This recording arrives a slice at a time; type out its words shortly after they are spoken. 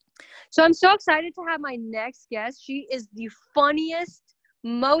So I'm so excited to have my next guest. She is the funniest,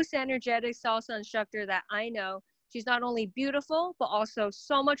 most energetic salsa instructor that I know. She's not only beautiful, but also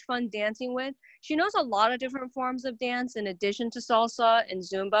so much fun dancing with. She knows a lot of different forms of dance in addition to salsa and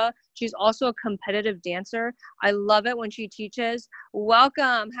Zumba. She's also a competitive dancer. I love it when she teaches.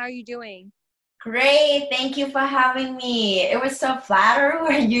 Welcome. How are you doing? Great, thank you for having me. It was so flattering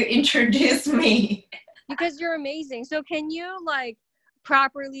when you introduced me. Because you're amazing. So can you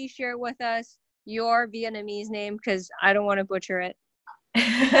properly share with us your Vietnamese name? Because I don't want to butcher it.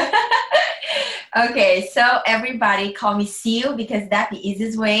 Okay, so everybody call me Siu because that's the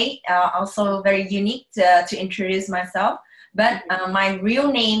easiest way. Also very unique to introduce myself. But my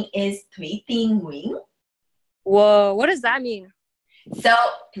real name is Thủy Tiên Nguyen. Whoa, what does that mean? So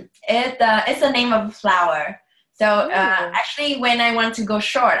it's the name of a flower. So actually, when I want to go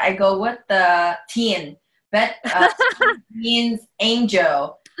short, I go with the Tien, but means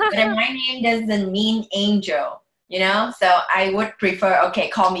angel. But my name doesn't mean angel, you know. So I would prefer, okay,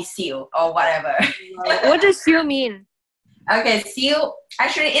 call me Siu or whatever. What does Siu mean? Okay, Siu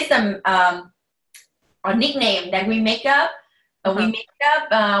actually it's a nickname that we make up. We make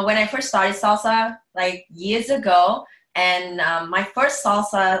it up when I first started salsa like years ago. And my first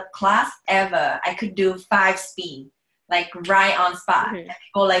salsa class ever, I could do 5 spin, like right on spot. And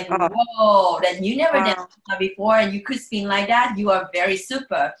people like, whoa, that you never danced salsa before and you could spin like that. You are very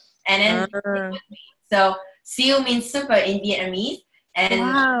super. And then, so siêu means super in Vietnamese. And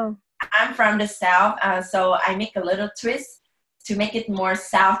I'm from the South, so I make a little twist to make it more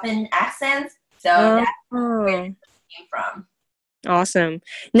Southern accent. So that's where it came from. Awesome.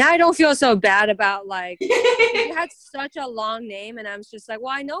 Now I don't feel so bad about you had such a long name and I was just like,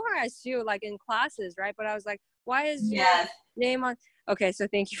 well, I know her as Sue in classes, right? But I was like, why is your name on? Okay, so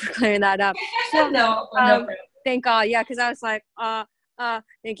thank you for clearing that up. So, no problem. Thank God. Yeah, because I was like,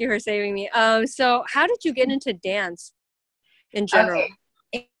 thank you for saving me. So how did you get into dance in general?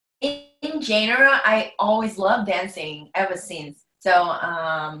 Okay. In general, I always loved dancing ever since. So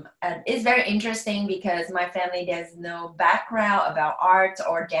it's very interesting because my family, there's no background about art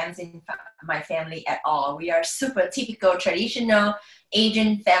or dancing my family at all. We are super typical, traditional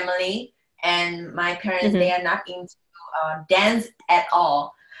Asian family. And my parents, they are not into dance at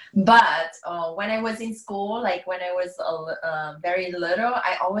all. But when I was in school, like when I was very little,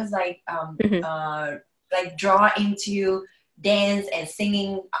 I always draw into dance and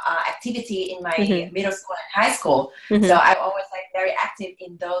singing activity in my middle school and high school. So I always very active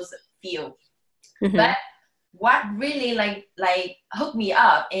in those fields. But what really hooked me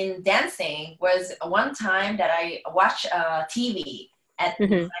up in dancing was one time that I watched TV at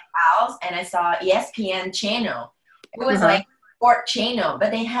my house and I saw ESPN channel. It was sport channel,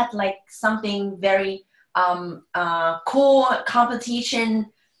 but they had something very cool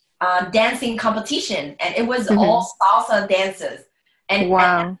competition, dancing competition, and it was all salsa dances. And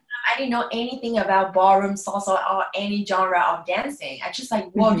I didn't know anything about ballroom salsa or any genre of dancing. I just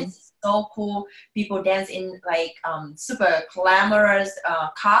whoa, this is so cool. People dance in super glamorous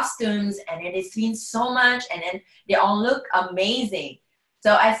costumes, and it is seen so much, and then they all look amazing.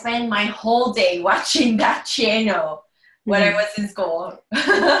 So I spent my whole day watching that channel when I was in school.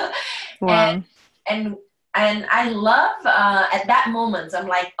 Wow. And I love at that moment, I'm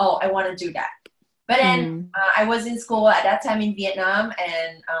like, oh, I want to do that. But then I was in school at that time in Vietnam,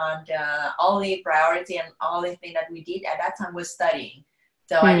 and the only priority and only thing that we did at that time was studying.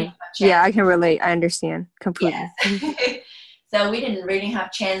 So I didn't have a chance. Yeah, I can relate. I understand completely. Yes. So we didn't really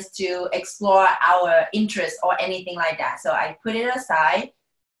have chance to explore our interests or anything like that. So I put it aside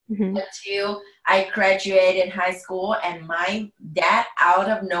until I graduated high school, and my dad, out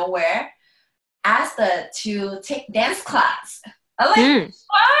of nowhere, asked her to take dance class. I'm like,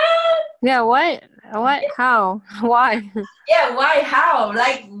 what? Yeah, what? What? How? Why? Yeah, why? How?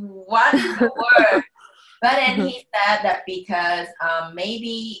 What is the word? But then he said that because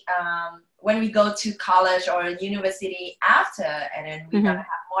maybe when we go to college or university after, and then we're gonna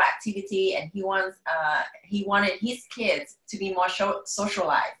have more activity, and he wanted his kids to be more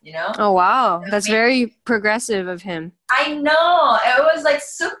socialized, you know? Oh wow, that's very progressive of him. I know, it was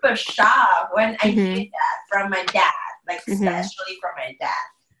super shocked when I hear that from my dad, especially from my dad.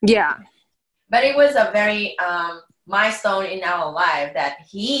 Yeah. But it was a very milestone in our life that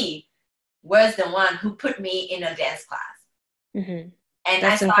he was the one who put me in a dance class. And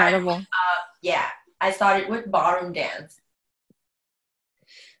that's incredible. I started with ballroom dance.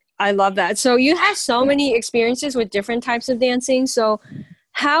 I love that. So you have so many experiences with different types of dancing. So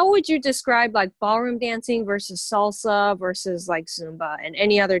how would you describe ballroom dancing versus salsa versus Zumba and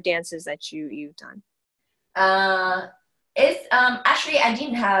any other dances that you've done? It's actually I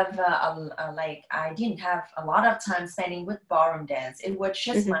didn't have I didn't have a lot of time spending with ballroom dance. It was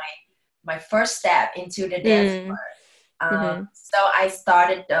just my first step into the dance world. So I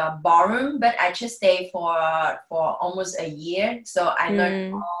started ballroom, but I just stayed for almost a year. So I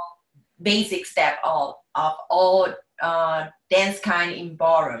learned all basic step of all dance kind in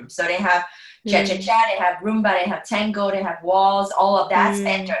ballroom. So they have cha-cha-cha, they have rumba, they have tango, they have waltz, all of that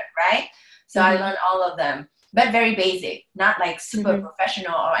standard, right? So I learned all of them, but very basic, not like super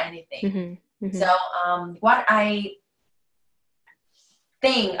professional or anything. So what I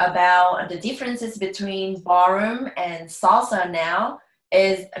think about the differences between ballroom and salsa now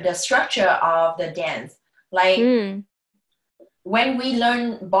is the structure of the dance. Like when we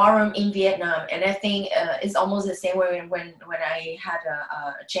learn ballroom in Vietnam, and I think it's almost the same way when I had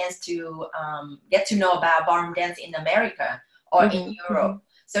a chance to get to know about ballroom dance in America or in Europe.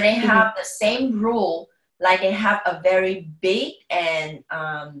 So they have the same rule, like they have a very big and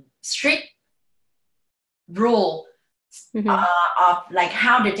strict rule of like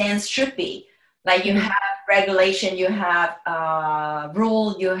how the dance should be. Like you have regulation, you have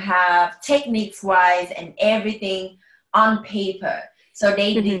rule, you have techniques wise and everything on paper. So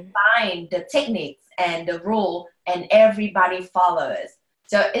they define the techniques and the rule and everybody follows.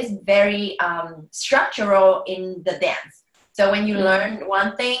 So it's very structural in the dance. So when you learn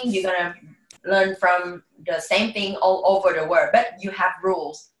one thing, you're gonna learn from the same thing all over the world, but you have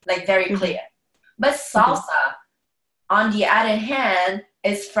rules, like very clear. But salsa, on the other hand,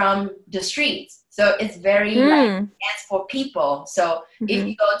 is from the streets. So it's very like dance for people. So if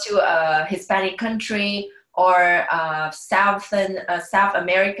you go to a Hispanic country or South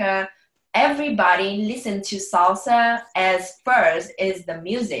America, everybody listen to salsa as first is the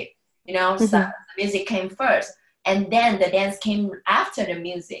music. You know, so the music came first, and then the dance came after the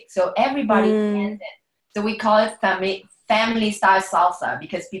music. So everybody danced it. So we call it family style salsa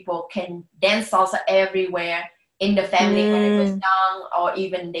because people can dance salsa everywhere in the family when it was young or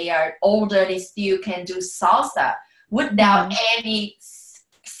even they are older, they still can do salsa without any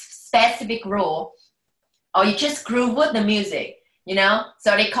specific rule, or you just groove with the music, you know?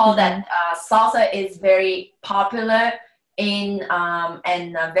 So they call that salsa is very popular in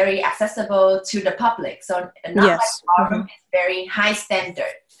and very accessible to the public. So not like ballroom is very high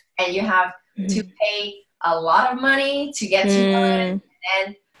standard, and you have to pay a lot of money to get to know it.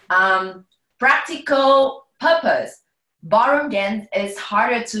 And practical purpose, ballroom dance is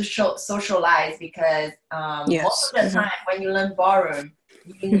harder to socialize because most of the time when you learn ballroom,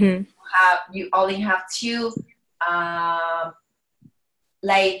 you only have two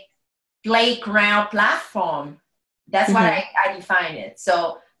like playground platform. That's what I define it.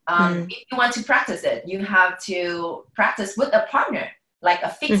 So if you want to practice it, you have to practice with a partner, like a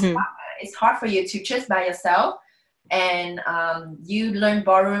fixed partner. It's hard for you to just by yourself. And you learn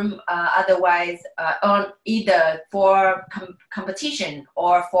ballroom otherwise on either for competition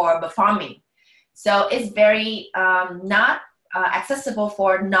or for performing. So it's very not accessible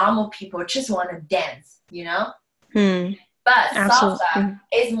for normal people just want to dance, you know? But salsa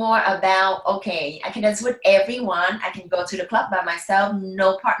is more about, okay, I can dance with everyone. I can go to the club by myself,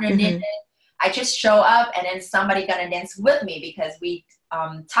 no partner needed. I just show up and then somebody gonna dance with me because we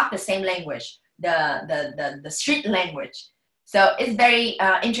talk the same language. The street language. So it's very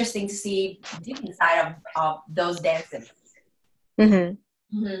interesting to see different side of those dances.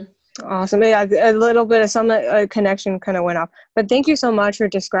 Awesome. Yeah, a little bit of some connection kind of went off, but thank you so much for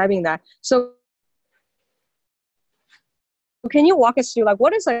describing that. So can you walk us through, like,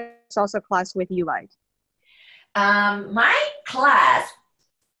 what is a salsa class with you like? My class,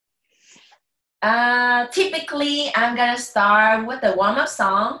 typically I'm gonna start with a warm-up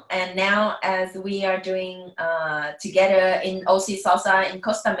song, and now as we are doing together in OC Salsa in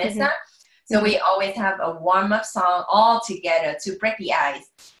Costa Mesa, so we always have a warm-up song all together to break the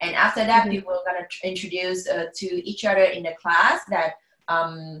ice, and after that people are gonna introduce to each other in the class that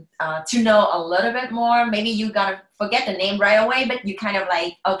to know a little bit more. Maybe you're gonna forget the name right away, but you kind of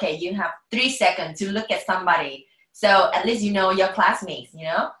like, okay, you have 3 seconds to look at somebody. So at least you know your classmates, you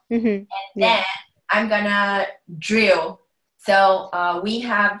know? And then I'm gonna drill. So we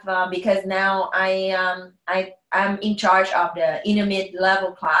have, because now I'm in charge of the intermediate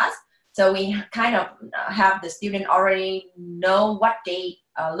level class. So we kind of have the student already know what they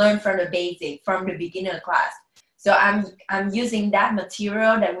learn from the basic, from the beginner class. So I'm using that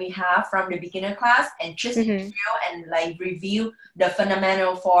material that we have from the beginner class and just drill and like review the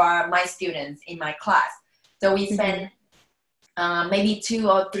fundamental for my students in my class. So we spend maybe 2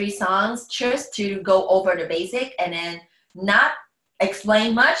 or 3 songs just to go over the basic and then not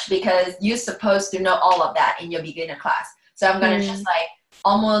explain much because you're supposed to know all of that in your beginner class. So I'm gonna just like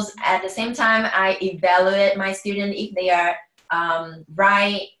almost at the same time I evaluate my student if they are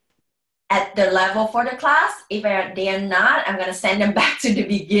right at the level for the class. If they are not, I'm gonna send them back to the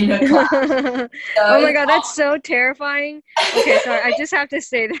beginner class. So oh my god, that's so terrifying. Okay, sorry, I just have to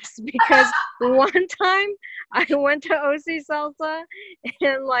say this because one time I went to OC Salsa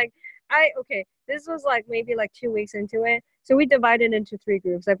and like this was like maybe like 2 weeks into it. So we divided into 3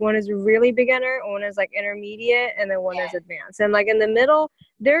 groups. Like one is really beginner, one is like intermediate, and then one is advanced. And like in the middle,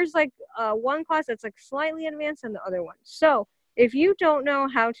 there's like one class that's like slightly advanced and the other one. So if you don't know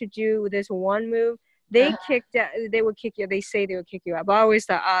how to do this one move, they would kick you. They say they would kick you out. But I always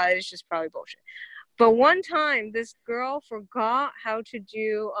thought, it's just probably bullshit. But one time, this girl forgot how to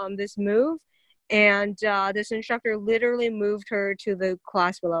do this move, and this instructor literally moved her to the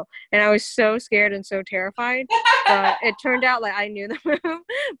class below. And I was so scared and so terrified. But it turned out like I knew the move.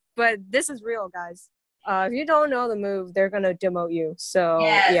 But this is real, guys. If you don't know the move, they're going to demote you. So,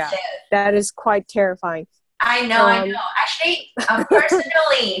 that is quite terrifying. I know. Actually,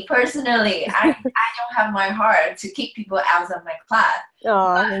 personally, I don't have my heart to kick people out of my class.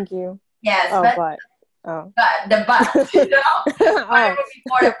 Oh, thank you. Yes, but the butt, you know, whatever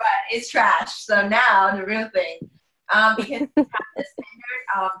before the butt is trash. So now the real thing, because we have the standard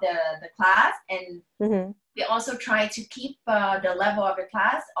of the class, and we also try to keep the level of the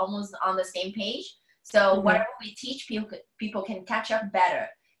class almost on the same page. So whatever we teach, people can catch up better.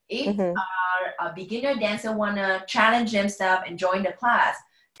 If a beginner dancer want to challenge themselves and join the class,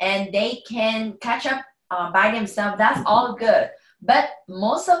 and they can catch up by themselves, that's all good. But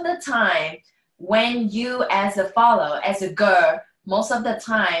most of the time, when you as a girl, most of the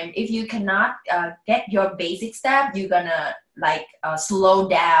time, if you cannot get your basic step, you're gonna like slow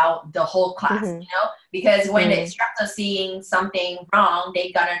down the whole class, you know? Because when the instructor seeing something wrong,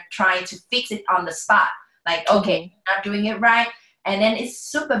 they gonna try to fix it on the spot. Like, okay, not doing it right. And then it's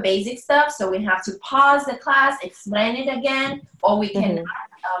super basic stuff, so we have to pause the class, explain it again, or we can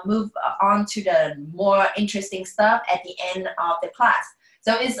move on to the more interesting stuff at the end of the class.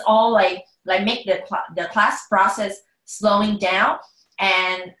 So it's all like make the class process slowing down,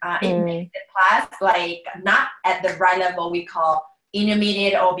 and it makes the class like not at the right level we call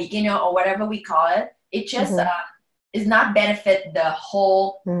intermediate or beginner or whatever we call it. It just is not benefit the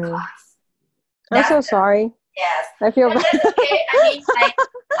whole class. I'm so sorry. Yes. I feel bad. That's okay. I mean, like,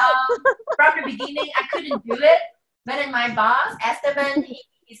 from the beginning, I couldn't do it. But then my boss, Esteban,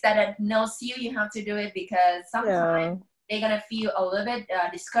 he said that, no, Sue, you have to do it because sometimes they're going to feel a little bit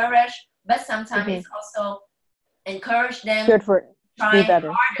discouraged. But sometimes it's also encourage them to try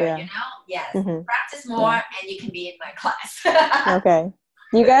harder, you know? Yes. Practice more and you can be in my class. Okay.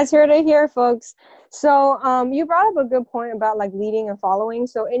 You guys heard it here, folks. So you brought up a good point about like leading and following.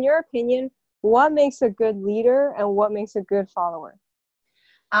 So in your opinion, what makes a good leader and what makes a good follower?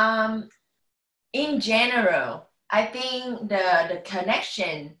 In general, I think the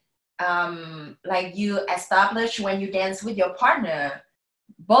connection, like you establish when you dance with your partner,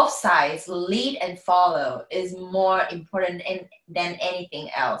 both sides, lead and follow, is more important than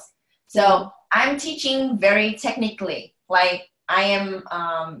anything else. So I'm teaching very technically, like I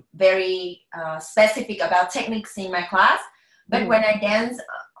am very specific about techniques in my class, but when I dance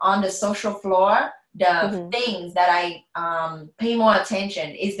on the social floor, the things that I pay more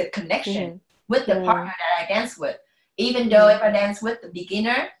attention is the connection with the partner that I dance with. Even though if I dance with the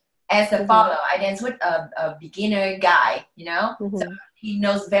beginner, as a follower, I dance with a beginner guy, you know? So he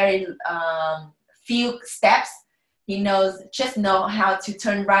knows very few steps. He just know how to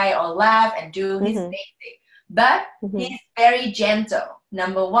turn right or left and do his basic. But he's very gentle,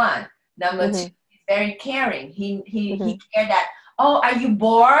 number one. Number two, he's very caring. He care that, oh, are you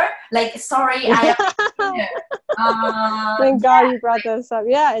bored? Like, sorry, I am. Thank God you brought this up.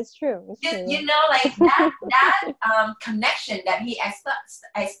 Yeah, it's true. You know, like that connection that he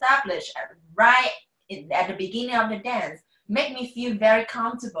established right at the beginning of the dance make me feel very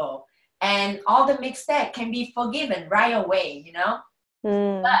comfortable. And all the mistake can be forgiven right away, you know?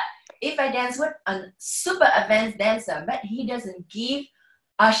 But if I dance with a super advanced dancer, but he doesn't give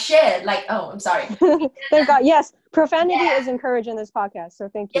a shit, like, oh, I'm sorry. Thank God. Yes, profanity is encouraged in this podcast, so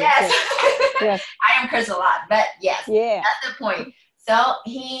thank you. Yes. Yes. I am curse a lot, but yes, that's the point. So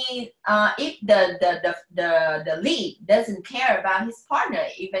he, if the lead doesn't care about his partner,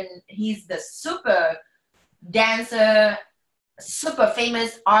 even he's the super dancer, super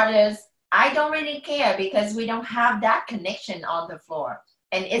famous artist, I don't really care because we don't have that connection on the floor.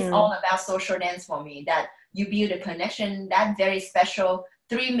 And it's all about social dance for me, that you build a connection, that very special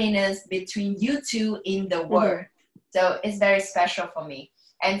 3 minutes between you two in the world. So it's very special for me.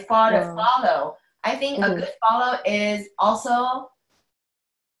 And for the follow, I think a good follow is also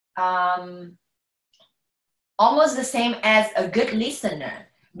almost the same as a good listener,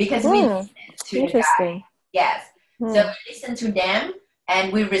 because we listen to the guy. Yes. So we listen to them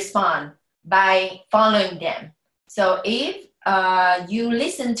and we respond by following them. So if you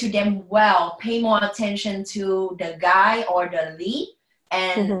listen to them well, pay more attention to the guy or the lead,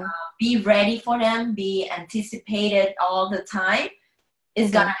 and be ready for them, be anticipated all the time,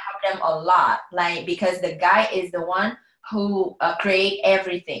 it's gonna help them a lot. Like, because the guy is the one who create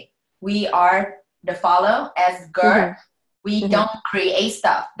everything. We are the follow as girl. We don't create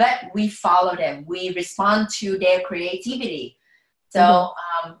stuff, but we follow them. We respond to their creativity. So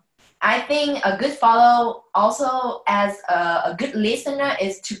I think a good follow also as a good listener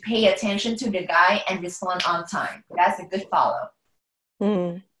is to pay attention to the guy and respond on time. That's a good follow.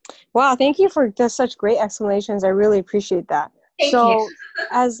 Wow, thank you for just such great explanations. I really appreciate that. Thank you.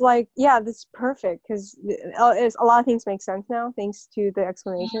 As like, yeah, that's perfect, because a lot of things make sense now thanks to the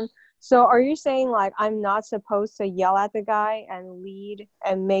explanation. So are you saying like I'm not supposed to yell at the guy and lead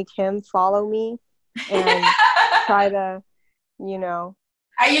and make him follow me and try to, you know?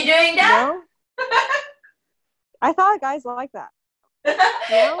 Are you doing that? No? I thought guys like that.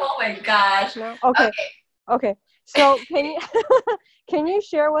 No? Oh my gosh. No? Okay. So can you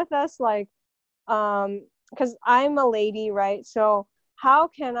share with us, like, because I'm a lady, right? So how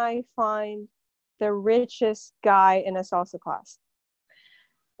can I find the richest guy in a salsa class?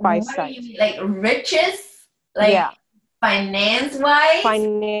 By what sight. Do you mean? Like riches? Like finance-wise?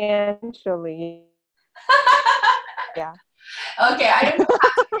 Financially. Yeah. Okay, I don't know how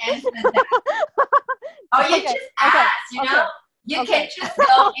to answer that. Or you just ask, you know? You can just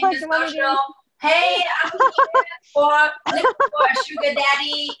go in the social, hey, I'm here looking for a sugar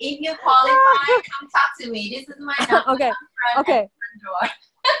daddy. If you qualify, come talk to me. This is my number. Okay,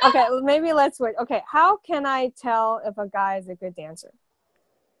 well, maybe let's wait. Okay, how can I tell if a guy is a good dancer?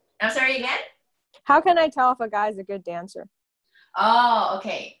 I'm sorry, again? How can I tell if a guy is a good dancer? Oh,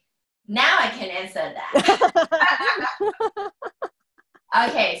 okay. Now I can answer that.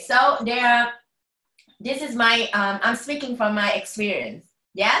 Okay, so this is my, I'm speaking from my experience.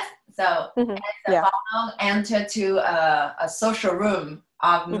 Yes? So as a follow enter to a social room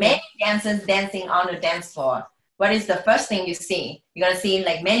of many dancers dancing on the dance floor, what is the first thing you see? You're going to see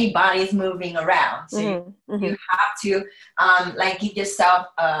like many bodies moving around. So you have to like give yourself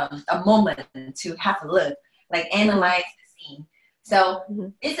a moment to have a look, like analyze the scene. So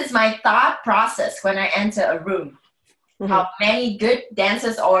this is my thought process when I enter a room. How many good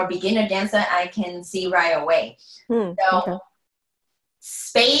dancers or beginner dancer I can see right away. So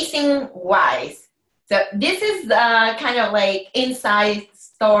spacing wise, so this is kind of like inside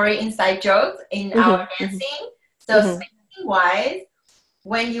story, inside joke in our dancing. So spacing wise,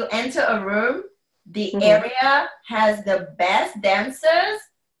 when you enter a room, the area has the best dancers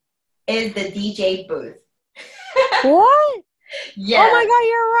is the DJ booth. What? Yeah. Oh my God,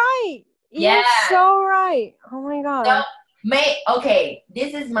 you're right. You're so right. Oh my God. So,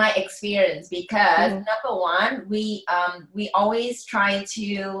 this is my experience, because number one, we always try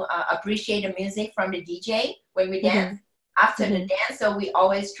to appreciate the music from the DJ when we dance. After the dance, so we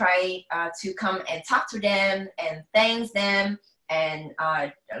always try to come and talk to them and thank them and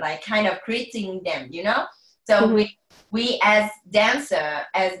like kind of greeting them, you know. So we as dancer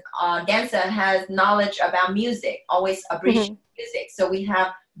has knowledge about music, always appreciate music. So we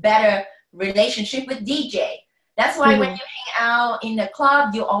have better relationship with DJ. That's why when you hang out in the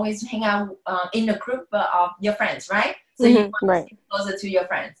club, you always hang out in a group of your friends, right? So you want to stay closer to your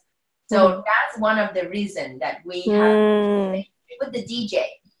friends. So that's one of the reasons that we have with the DJ.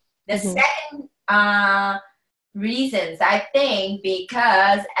 The second reasons, I think,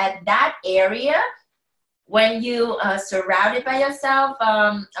 because at that area, when you surrounded by yourself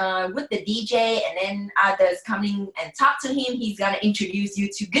with the DJ and then others coming and talk to him, he's going to introduce you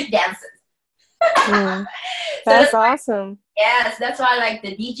to good dancers. That's awesome. Yes, that's why like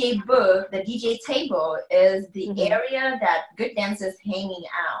the DJ booth, the DJ table is the area that good dancers hanging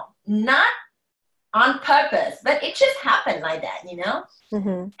out. Not on purpose, but it just happened like that, you know?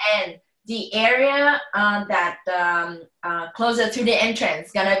 And the area that closer to the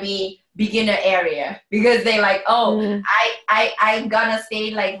entrance gonna be beginner area, because they like, I'm gonna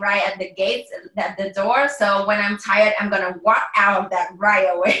stay like right at the gates, at the door. So when I'm tired, I'm gonna walk out of that right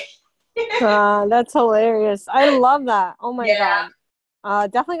away. That's hilarious. I love that. Oh my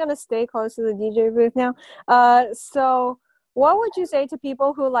God. Definitely gonna stay close to the DJ booth now. So what would you say to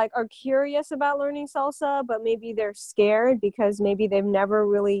people who like are curious about learning salsa, but maybe they're scared because maybe they've never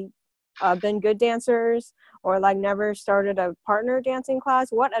really been good dancers or like never started a partner dancing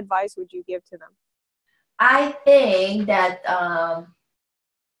class? What advice would you give to them? I think that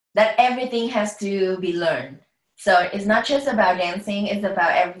that everything has to be learned. So it's not just about dancing, it's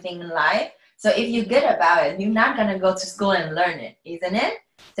about everything in life. So if you're good about it, you're not gonna go to school and learn it, isn't it?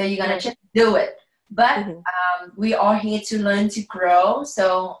 So you're gonna just do it. But we are here to learn to grow.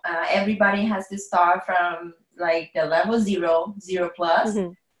 So everybody has to start from like the level zero plus.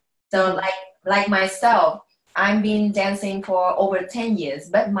 So like myself, I've been dancing for over 10 years,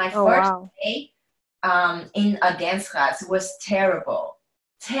 but my first day in a dance class was terrible.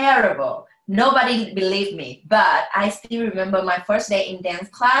 Nobody believed me, but I still remember my first day in dance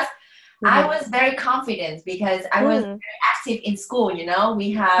class. I was very confident because I was very active in school. You know,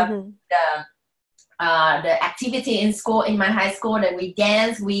 we have the activity in school, in my high school, that we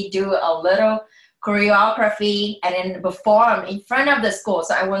dance, we do a little choreography, and then perform in front of the school.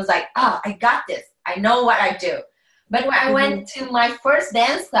 So I was like, oh, I got this. I know what I do. But when I went to my first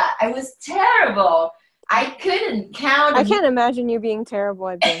dance class, I was terrible. I couldn't count. I can't imagine you being terrible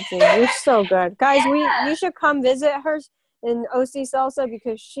at dancing. You're so good. Guys, you should come visit her in OC Salsa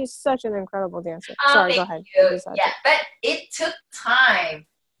because she's such an incredible dancer. Sorry, go ahead. Yeah, but it took time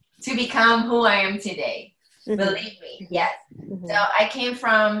to become who I am today. Believe me, yes. So I came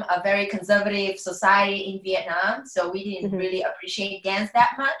from a very conservative society in Vietnam, so we didn't really appreciate dance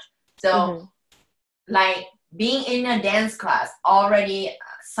that much. So like being in a dance class already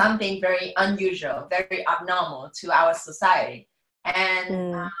something very unusual, very abnormal to our society.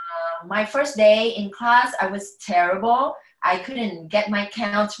 And my first day in class, I was terrible. I couldn't get my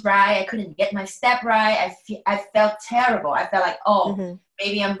count right. I couldn't get my step right. I felt terrible. I felt like, oh,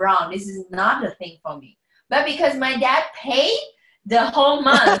 maybe I'm wrong. This is not the thing for me. But because my dad paid the whole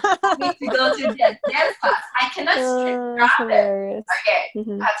month for me to go to the dance class, I cannot drop it.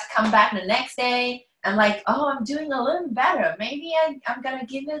 Okay, I have to come back the next day. I'm like, oh, I'm doing a little better. Maybe I'm gonna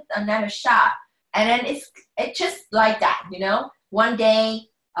give it another shot. And then it's just like that, you know. One day,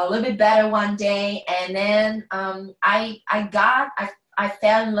 a little bit better one day, and then I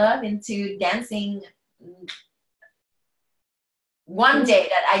fell in love into dancing one day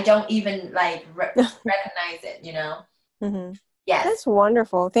that I don't even like recognize it, you know. Yes, that's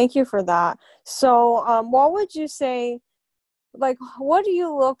wonderful. Thank you for that. So what would you say, like, what do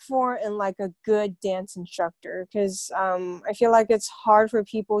you look for in like a good dance instructor? Because I feel like it's hard for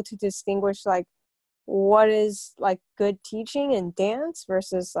people to distinguish like what is like good teaching in dance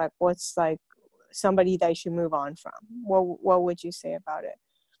versus like what's like somebody that you should move on from. What would you say about it?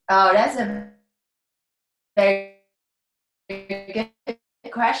 Oh, that's a very good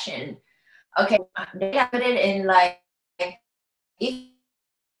question. Okay, I put it in like, if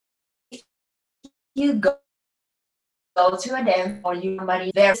you go to a dance or you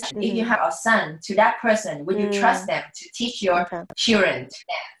somebody very, if you have a son to that person, would you trust them to teach your children to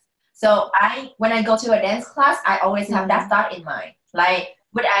dance? So when I go to a dance class, I always have that thought in mind. Like,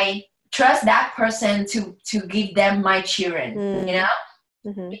 would I trust that person to give them my children? You know,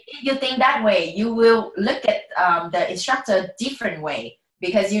 if you think that way, you will look at the instructor different way,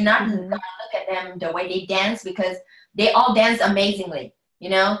 because you're not gonna look at them the way they dance, because they all dance amazingly. You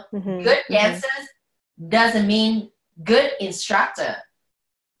know, good dancers doesn't mean good instructor.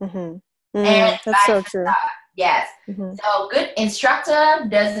 And that's so true. Yes. So good instructor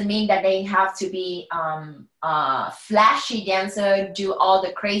doesn't mean that they have to be flashy dancer, do all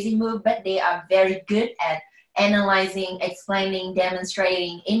the crazy move, but they are very good at analyzing, explaining,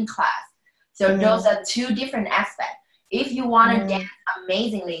 demonstrating in class. So those are two different aspects. If you want to dance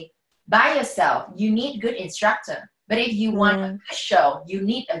amazingly by yourself, you need good instructor. But if you want a good show, you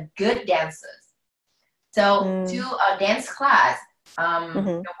need a good dancers. So to a dance class,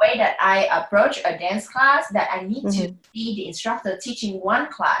 the way that I approach a dance class, that I need to see the instructor teaching one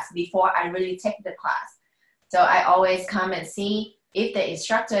class before I really take the class. So I always come and see if the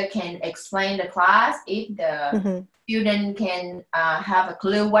instructor can explain the class, if the student can have a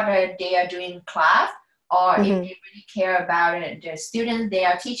clue what they are doing in class, or if they really care about it, the students they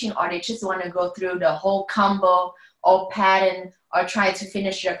are teaching, or they just want to go through the whole combo or pattern, or try to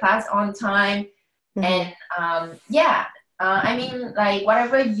finish your class on time. And I mean, like,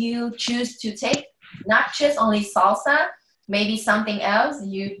 whatever you choose to take, not just only salsa, maybe something else,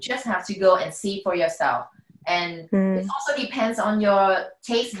 you just have to go and see for yourself. And it also depends on your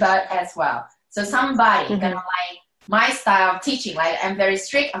taste bud as well. So somebody gonna like my style of teaching, like I'm very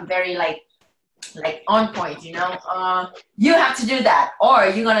strict, I'm very like on point, you know, you have to do that or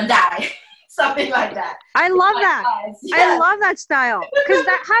you're gonna die. Something like that. I love that. I love that style. Because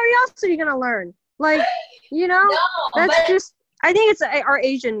how else are you gonna learn? Like, you know, that's just, I think it's our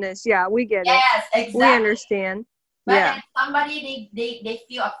Asianness. Yeah, we get it. Yes, exactly. We understand. But Yeah. then somebody they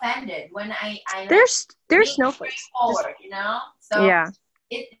feel offended when I There's being snowflakes. straightforward, you know. So Yeah.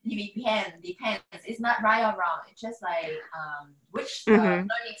 it depends. It's not right or wrong. It's just like which Mm-hmm.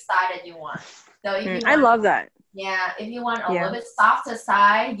 learning style that you want. So if you I want, love that. yeah, if you want a Yeah. little bit softer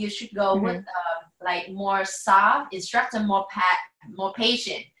side, you should go Mm-hmm. with like more soft instructor, more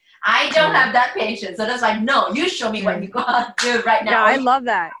patient. I don't have that patience, so that's like, no, you show me what you gotta do right now. Yeah, I love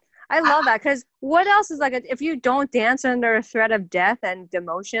that. I love that, because what else is like if you don't dance under a threat of death and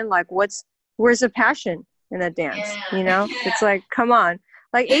demotion, like where's the passion in the dance? Yeah. You know, Yeah. it's like, come on.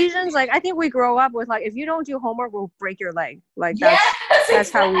 Like Asians, like I think we grow up with like, if you don't do homework, we'll break your leg. Like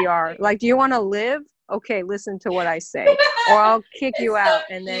that's how we are. Like, do you want to live? Okay, listen to what I say, or I'll kick you out.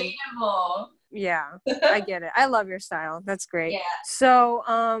 And then yeah, I get it. I love your style. That's great. Yeah. So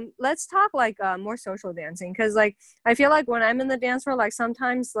let's talk like more social dancing, because like I feel like when I'm in the dance floor, like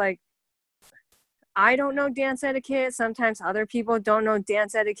sometimes like I don't know dance etiquette, sometimes other people don't know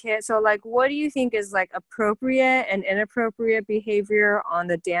dance etiquette. So like, what do you think is like appropriate and inappropriate behavior on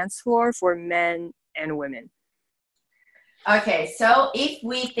the dance floor for men and women? Okay, so if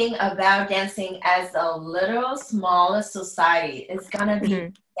we think about dancing as a little smaller society, it's gonna be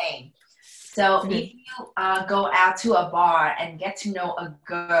the same. So if you go out to a bar and get to know a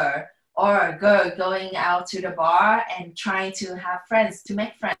girl, or a girl going out to the bar and trying to have friends, to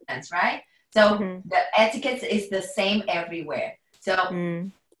make friends, right? So the etiquette is the same everywhere. So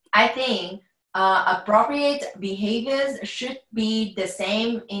I think appropriate behaviors should be the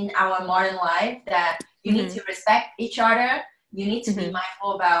same in our modern life, that you need to respect each other. You need to be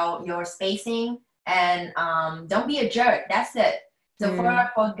mindful about your spacing, and don't be a jerk. That's it. So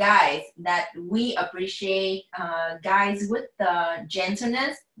for guys, that we appreciate guys with the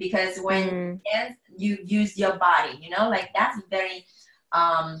gentleness, because when you use your body, you know, like that's very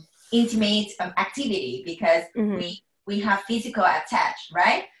intimate activity, because we have physical attached,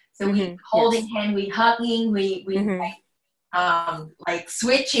 right? So we holding hand, we hugging, we like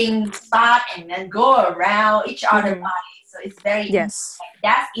switching spot and then go around each other's body. So it's very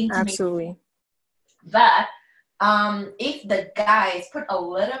that's intimate. Absolutely. But if the guys put a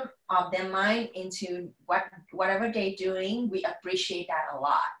little of their mind into whatever they're doing, we appreciate that a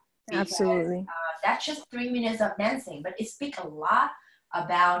lot. Because, absolutely. That's just 3 minutes of dancing, but it speaks a lot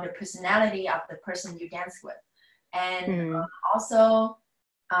about the personality of the person you dance with. And also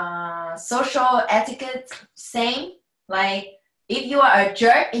social etiquette, same. Like if you are a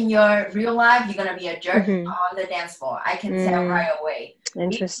jerk in your real life, you're gonna be a jerk on the dance floor. I can tell right away.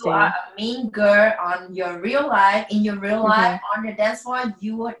 Interesting. If you are a mean girl on your real life, in your real life on the dance floor,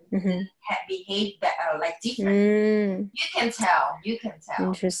 you would behave better, like different. You can tell.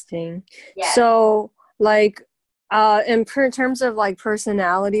 Interesting. Yeah. So like in terms of like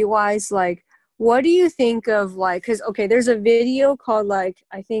personality wise, like what do you think of like, because okay, there's a video called like,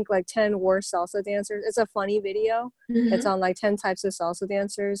 I think like 10 worst salsa dancers. It's a funny video. It's on like 10 types of salsa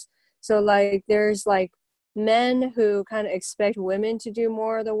dancers. So like there's like men who kind of expect women to do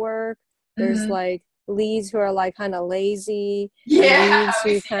more of the work. There's like leads who are like kind of lazy. Yeah. Leads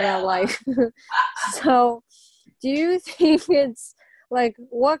who kind of like so do you think it's like,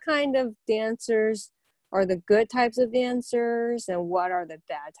 what kind of dancers are the good types of dancers, and what are the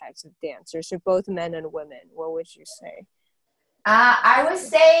bad types of dancers for both men and women? What would you say? I would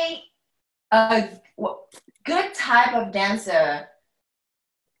say a good type of dancer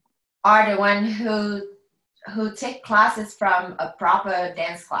are the one who take classes from a proper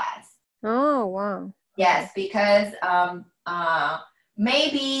dance class. Oh, wow. Yes, because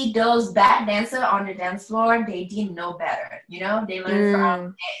maybe those bad dancers on the dance floor, they didn't know better. You know, they learned from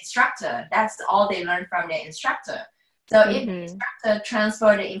the instructor. That's all they learned from the instructor. So if the instructor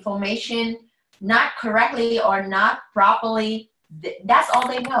transfer the information not correctly or not properly, that's all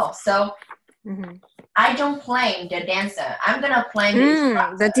they know. So I don't blame the dancer. I'm gonna blame the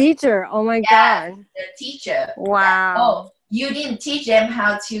instructor. The teacher. Oh my God. The teacher. Wow. Oh, you didn't teach them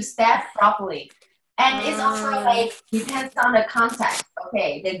how to step properly. And it's also like, depends on the context.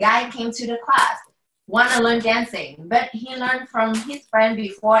 Okay, the guy came to the class, want to learn dancing, but he learned from his friend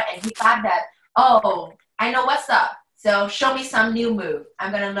before, and he thought that, oh, I know what's up. So show me some new move.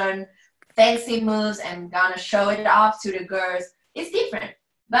 I'm going to learn fancy moves and going to show it off to the girls. It's different.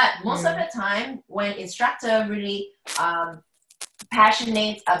 But most of the time, when instructor really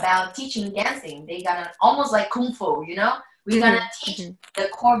passionate about teaching dancing, they gonna almost like Kung Fu, you know? We're gonna teach the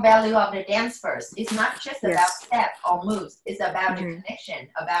core value of the dance first. It's not just about steps or moves. It's about the connection,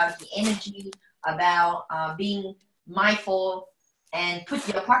 about the energy, about being mindful and put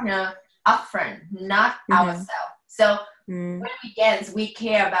your partner up front, not ourselves. So when we dance, we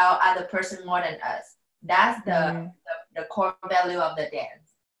care about other person more than us. That's the core value of the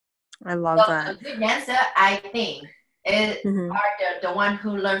dance. I love So that. a good dancer, I think, are the one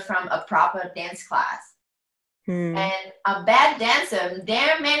who learn from a proper dance class. And a bad dancer,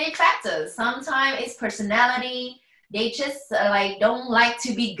 there are many factors. Sometimes it's personality. They just like don't like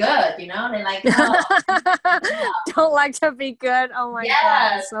to be good, you know. They're like, don't like to be good. Oh my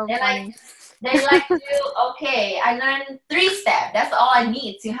god, that's so funny. They like to okay. I learned 3 steps. That's all I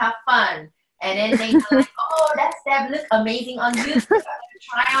need to have fun. And then they like, oh, that step looks amazing on YouTube.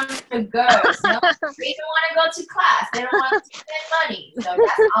 Try on the girls. You know? They don't want to go to class. They don't want to spend money. So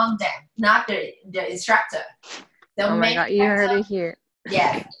that's on them, not the instructor. So oh my god, you heard it here.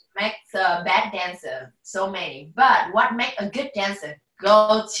 Yes, makes a bad dancer. So many. But what makes a good dancer?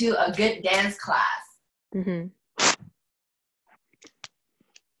 Go to a good dance class.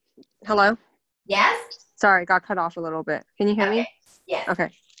 Hello? Yes? Sorry, got cut off a little bit. Can you hear me? Yes.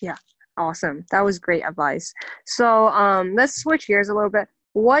 Okay. Yeah. Awesome. That was great advice. So let's switch gears a little bit.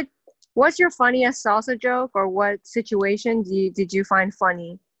 What's your funniest salsa joke, or what situation did you find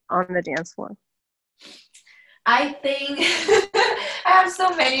funny on the dance floor? I think I have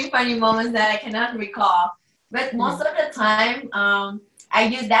so many funny moments that I cannot recall. But most of the time, I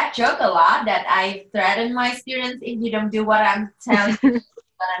use that joke a lot, that I threaten my students, if you don't do what I'm telling you, you're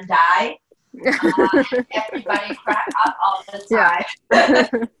gonna die. Everybody crack up all the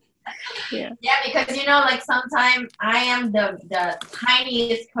time. Yeah, because you know, like sometimes I am the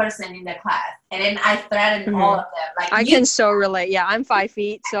tiniest person in the class, and then I threaten all of them. Like I can so relate. Yeah, I'm 5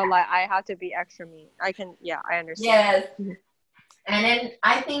 feet, so like I have to be extra mean. I understand. Yes. And then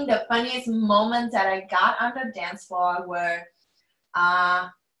I think the funniest moments that I got on the dance floor were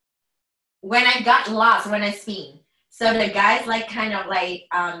when I got lost when I spin. So the guys like kind of like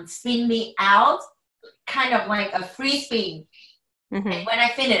spin me out, kind of like a free spin. And when I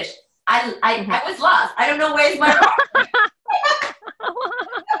finished, I was lost. I don't know where's my partner. Like,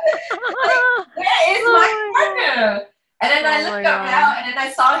 where is my partner? And then I looked around, and then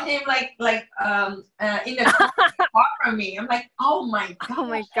I saw him like in the corner far from me. I'm like, oh my god! Oh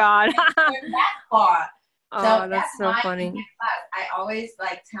my god! That far. Oh, that's so funny. I always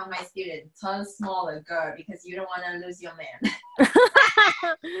like tell my students, turn smaller, girl, because you don't want to lose your man.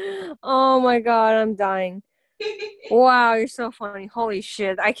 Oh my god, I'm dying. Wow, you're so funny. Holy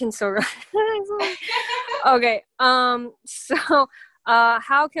shit, I can so okay, so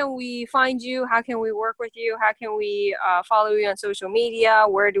how can we find you? How can we work with you? How can we follow you on social media?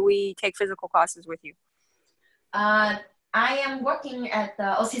 Where do we take physical classes with you? I am working at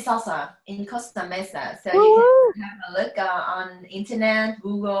the OC Salsa in Costa Mesa, so you can have a look on internet,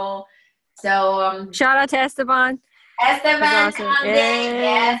 Google. So shout out to Esteban. Awesome.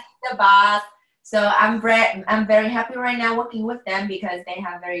 Yes, the boss. So I'm very happy right now working with them because they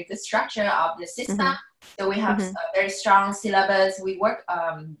have very good structure of the system. So we have a very strong syllabus. We work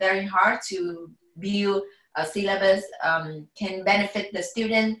very hard to build a syllabus can benefit the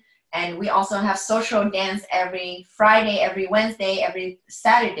student. And we also have social dance every Friday, every Wednesday, every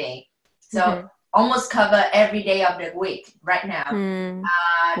Saturday. So almost cover every day of the week right now.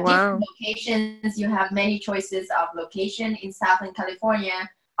 Different locations. You have many choices of location in Southern California,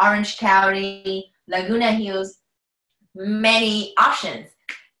 Orange County, Laguna Hills, many options.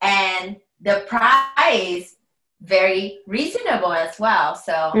 And the price very reasonable as well.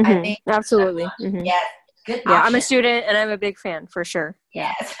 So I think absolutely. Yes. Good option. I'm a student and I'm a big fan for sure.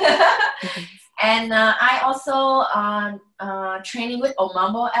 Yes. And I also training with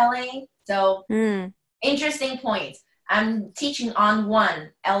Omambo LA. So interesting point. I'm teaching on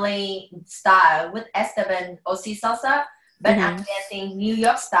one LA style with Esteban OC Salsa, but I'm dancing New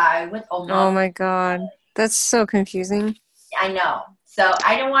York style with Omambo. Oh my god. That's so confusing. I know. So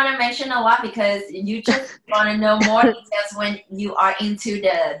I don't want to mention a lot because you just want to know more details when you are into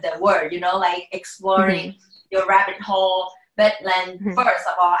the word, you know, like exploring your rabbit hole. But then first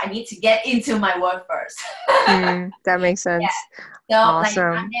of all, I need to get into my word first. That makes sense. Yeah. So awesome.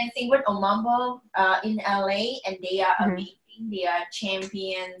 like I'm dancing with Omambo in LA, and they are amazing. They are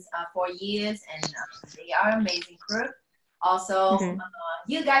champions for years, and they are amazing crew. Also,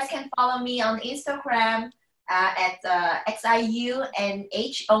 you guys can follow me on Instagram. At XIU and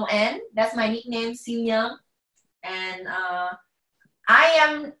HON. That's my nickname, Sim Young. And I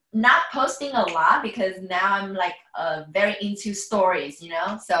am not posting a lot because now I'm like very into stories, you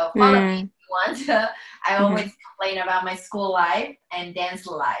know. So follow me if you want. I always complain about my school life and dance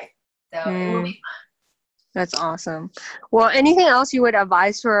life. So it will be fun. That's awesome. Well, anything else you would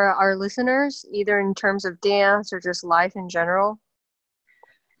advise for our listeners, either in terms of dance or just life in general?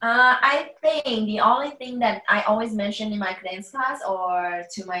 I think the only thing that I always mention in my dance class or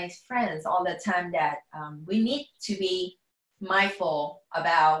to my friends all the time that we need to be mindful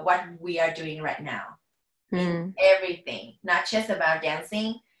about what we are doing right now in everything, not just about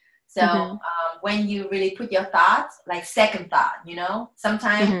dancing. So when you really put your thoughts, like second thought, you know,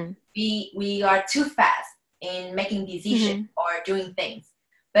 sometimes we are too fast in making decisions or doing things.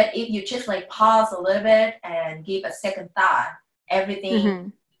 But if you just like pause a little bit and give a second thought,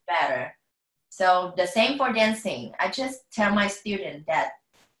 everything better. So the same for dancing. I just tell my student that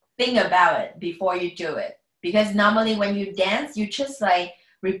think about it before you do it. Because normally when you dance, you just like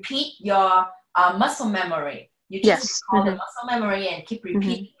repeat your muscle memory. You just recall the muscle memory and keep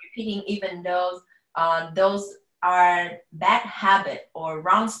repeating, even those are bad habit or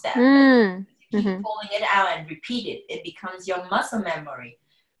wrong step. You keep pulling it out and repeat it. It becomes your muscle memory.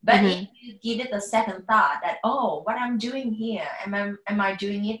 But if you give it a second thought that, oh, what I'm doing here, am I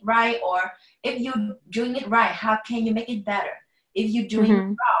doing it right? Or if you're doing it right, how can you make it better? If you're doing it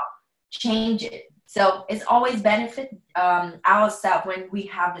wrong, change it. So it's always benefit ourselves when we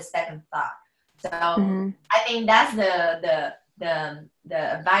have the second thought. So I think that's the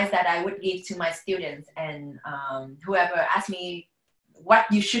advice that I would give to my students and whoever asks me what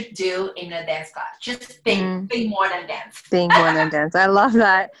you should do in a dance class. Just think more than dance. Think more than dance. I love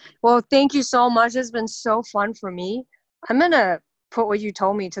that. Well, thank you so much. It's been so fun for me. I'm going to put what you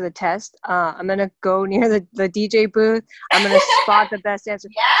told me to the test. I'm going to go near the DJ booth. I'm going to spot the best dancer.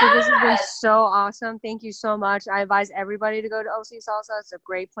 So this has been so awesome. Thank you so much. I advise everybody to go to OC Salsa. It's a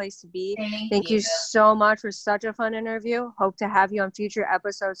great place to be. Thank you so much for such a fun interview. Hope to have you on future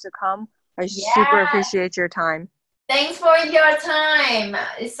episodes to come. I super appreciate your time. Thanks for your time.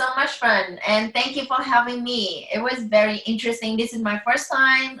 It's so much fun. And thank you for having me. It was very interesting. This is my first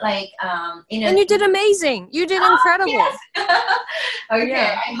time, like, and you did amazing. You did incredible. Yes. Okay.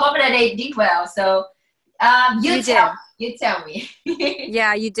 Yeah. I hope that I did well. So, you tell me.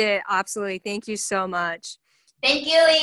 Yeah, you did. Absolutely. Thank you so much. Thank you, Lee.